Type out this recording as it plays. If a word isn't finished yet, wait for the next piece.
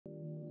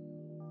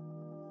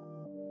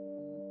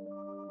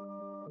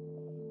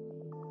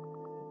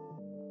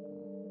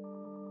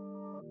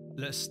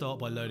Let's start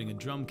by loading a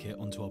drum kit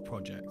onto our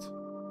project.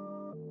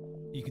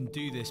 You can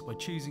do this by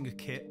choosing a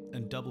kit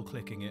and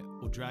double-clicking it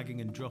or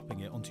dragging and dropping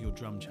it onto your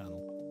drum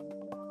channel.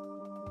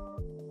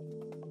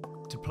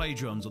 To play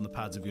drums on the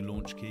pads of your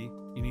launch key,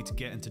 you need to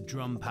get into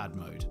drum pad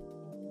mode.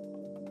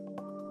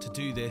 To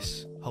do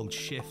this, hold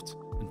Shift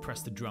and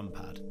press the drum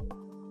pad.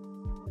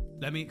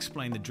 Let me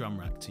explain the drum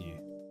rack to you.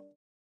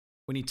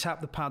 When you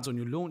tap the pads on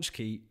your launch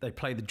key, they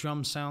play the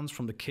drum sounds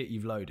from the kit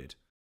you've loaded.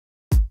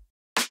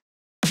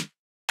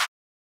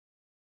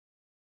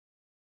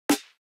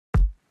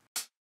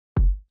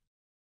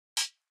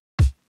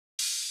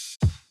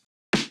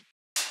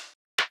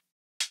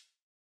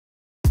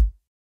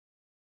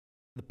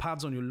 The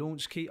pads on your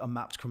launch key are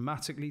mapped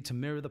chromatically to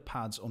mirror the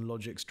pads on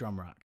Logic's drum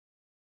rack.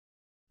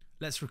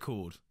 Let's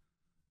record.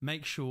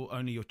 Make sure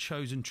only your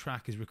chosen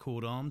track is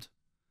record armed.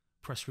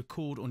 Press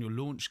record on your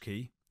launch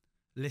key.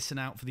 Listen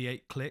out for the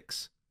 8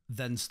 clicks,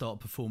 then start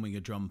performing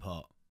your drum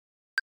part.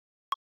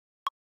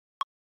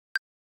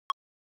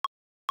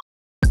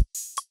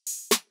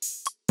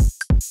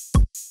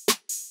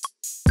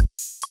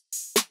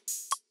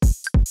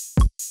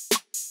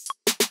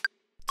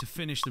 To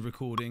finish the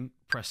recording,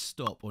 press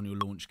stop on your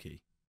launch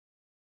key.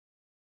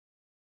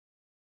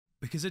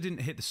 Because I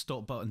didn't hit the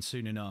stop button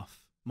soon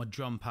enough, my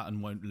drum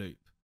pattern won't loop.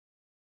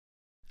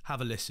 Have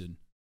a listen.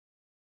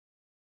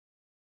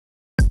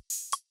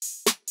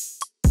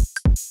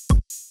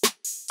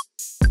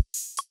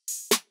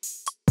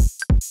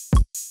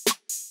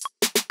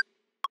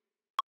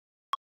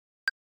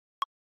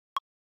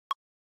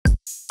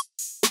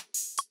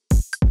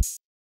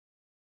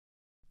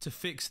 To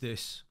fix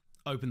this,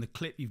 open the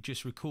clip you've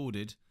just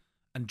recorded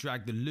and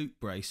drag the loop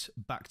brace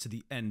back to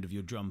the end of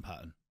your drum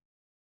pattern.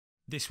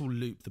 This will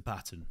loop the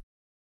pattern.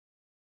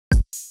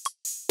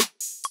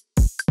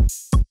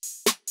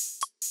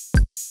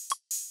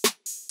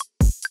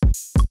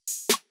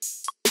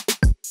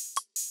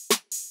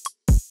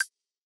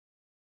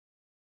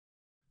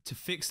 To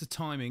fix the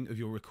timing of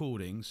your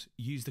recordings,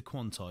 use the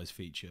Quantise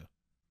feature.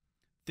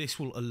 This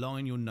will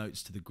align your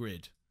notes to the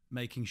grid,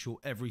 making sure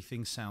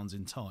everything sounds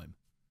in time.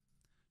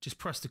 Just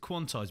press the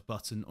Quantise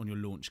button on your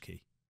launch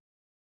key.